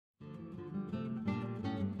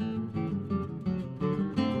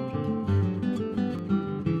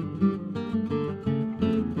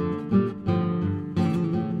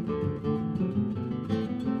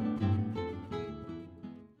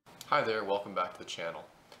Hi there, welcome back to the channel.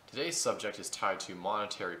 Today's subject is tied to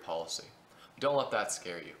monetary policy. Don't let that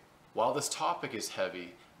scare you. While this topic is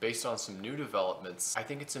heavy, based on some new developments, I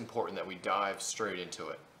think it's important that we dive straight into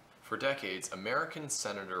it. For decades, American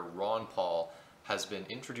Senator Ron Paul has been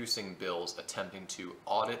introducing bills attempting to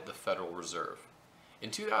audit the Federal Reserve. In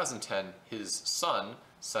 2010, his son,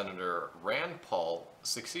 Senator Rand Paul,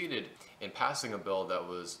 succeeded in passing a bill that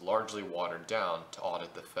was largely watered down to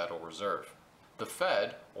audit the Federal Reserve. The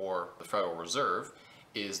Fed, or the Federal Reserve,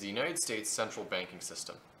 is the United States central banking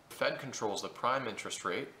system. The Fed controls the prime interest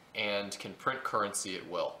rate and can print currency at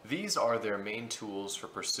will. These are their main tools for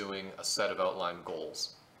pursuing a set of outlined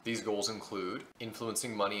goals. These goals include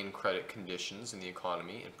influencing money and credit conditions in the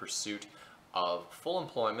economy in pursuit of full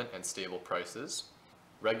employment and stable prices,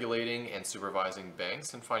 regulating and supervising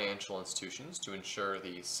banks and financial institutions to ensure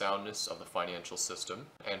the soundness of the financial system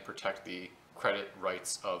and protect the credit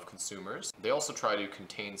rights of consumers. They also try to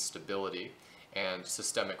contain stability and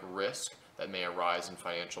systemic risk that may arise in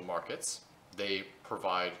financial markets. They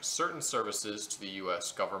provide certain services to the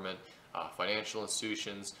US government, financial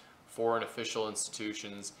institutions, foreign official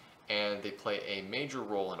institutions, and they play a major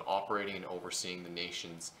role in operating and overseeing the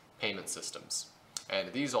nation's payment systems.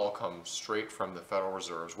 And these all come straight from the Federal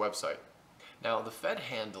Reserve's website. Now, the Fed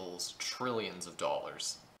handles trillions of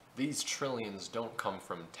dollars. These trillions don't come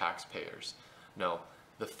from taxpayers. No,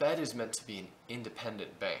 the Fed is meant to be an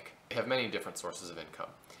independent bank. They have many different sources of income.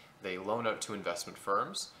 They loan out to investment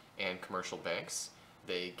firms and commercial banks.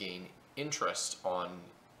 They gain interest on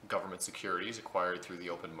government securities acquired through the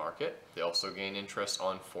open market. They also gain interest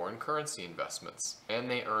on foreign currency investments. And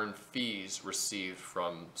they earn fees received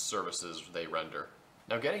from services they render.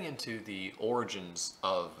 Now, getting into the origins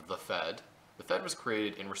of the Fed was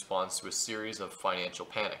created in response to a series of financial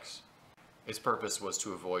panics. Its purpose was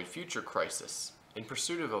to avoid future crisis. In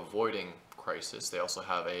pursuit of avoiding crisis, they also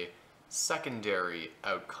have a secondary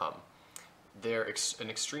outcome. They're an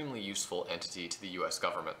extremely useful entity to the US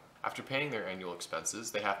government. After paying their annual expenses,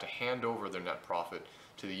 they have to hand over their net profit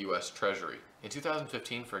to the US Treasury. In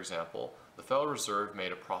 2015, for example, the Federal Reserve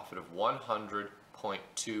made a profit of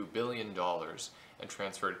 $100.2 billion and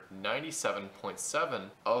transferred 97.7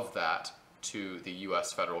 of that to the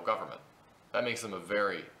US federal government. That makes them a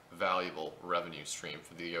very valuable revenue stream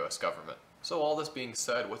for the US government. So all this being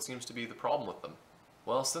said, what seems to be the problem with them?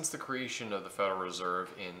 Well, since the creation of the Federal Reserve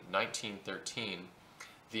in 1913,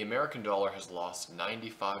 the American dollar has lost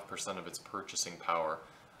 95% of its purchasing power.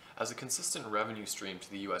 As a consistent revenue stream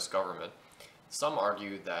to the US government, some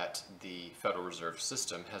argue that the Federal Reserve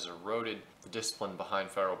System has eroded the discipline behind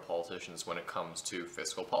federal politicians when it comes to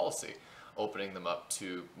fiscal policy, opening them up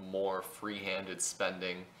to more free-handed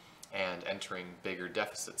spending and entering bigger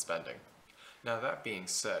deficit spending. Now, that being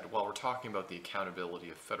said, while we're talking about the accountability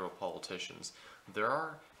of federal politicians, there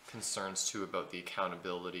are concerns too about the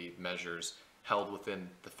accountability measures held within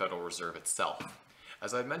the Federal Reserve itself.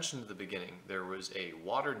 As I mentioned at the beginning, there was a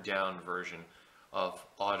watered-down version of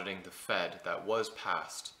auditing the Fed that was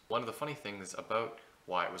passed. One of the funny things about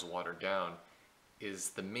why it was watered down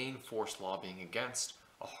is the main force lobbying against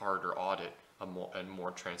a harder audit and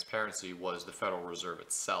more transparency was the Federal Reserve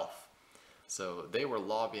itself. So they were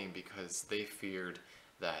lobbying because they feared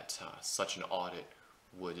that such an audit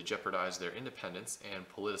would jeopardize their independence and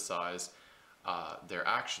politicize their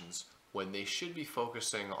actions when they should be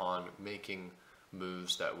focusing on making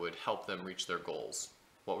moves that would help them reach their goals.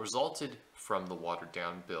 What resulted from the watered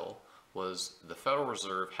down bill was the Federal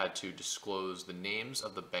Reserve had to disclose the names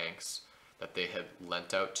of the banks that they had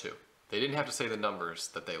lent out to. They didn't have to say the numbers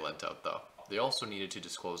that they lent out though. They also needed to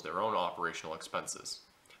disclose their own operational expenses.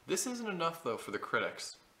 This isn't enough though for the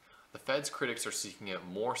critics. The Fed's critics are seeking out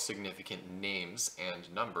more significant names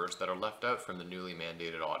and numbers that are left out from the newly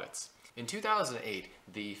mandated audits. In 2008,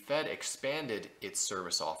 the Fed expanded its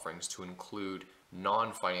service offerings to include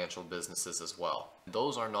non-financial businesses as well.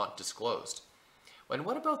 Those are not disclosed. And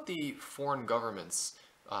what about the foreign governments,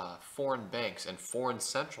 foreign banks, and foreign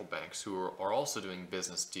central banks who are also doing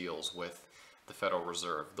business deals with the Federal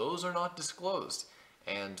Reserve? Those are not disclosed,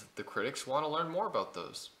 and the critics want to learn more about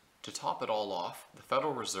those. To top it all off, the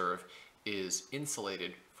Federal Reserve is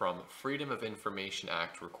insulated from Freedom of Information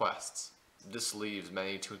Act requests. This leaves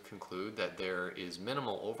many to conclude that there is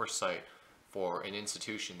minimal oversight for an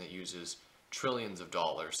institution that uses trillions of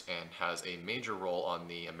dollars and has a major role on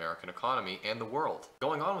the American economy and the world.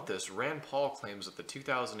 Going on with this, Rand Paul claims that the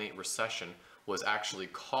 2008 recession was actually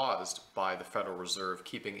caused by the Federal Reserve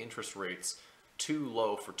keeping interest rates too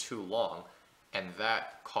low for too long, and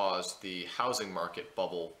that caused the housing market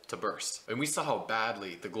bubble to burst. And we saw how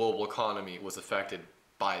badly the global economy was affected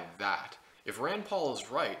by that. If Rand Paul is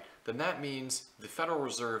right, then that means the Federal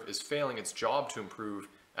Reserve is failing its job to improve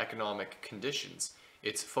economic conditions.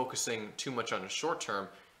 It's focusing too much on the short term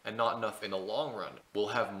and not enough in the long run. We'll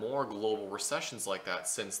have more global recessions like that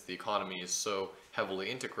since the economy is so heavily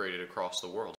integrated across the world.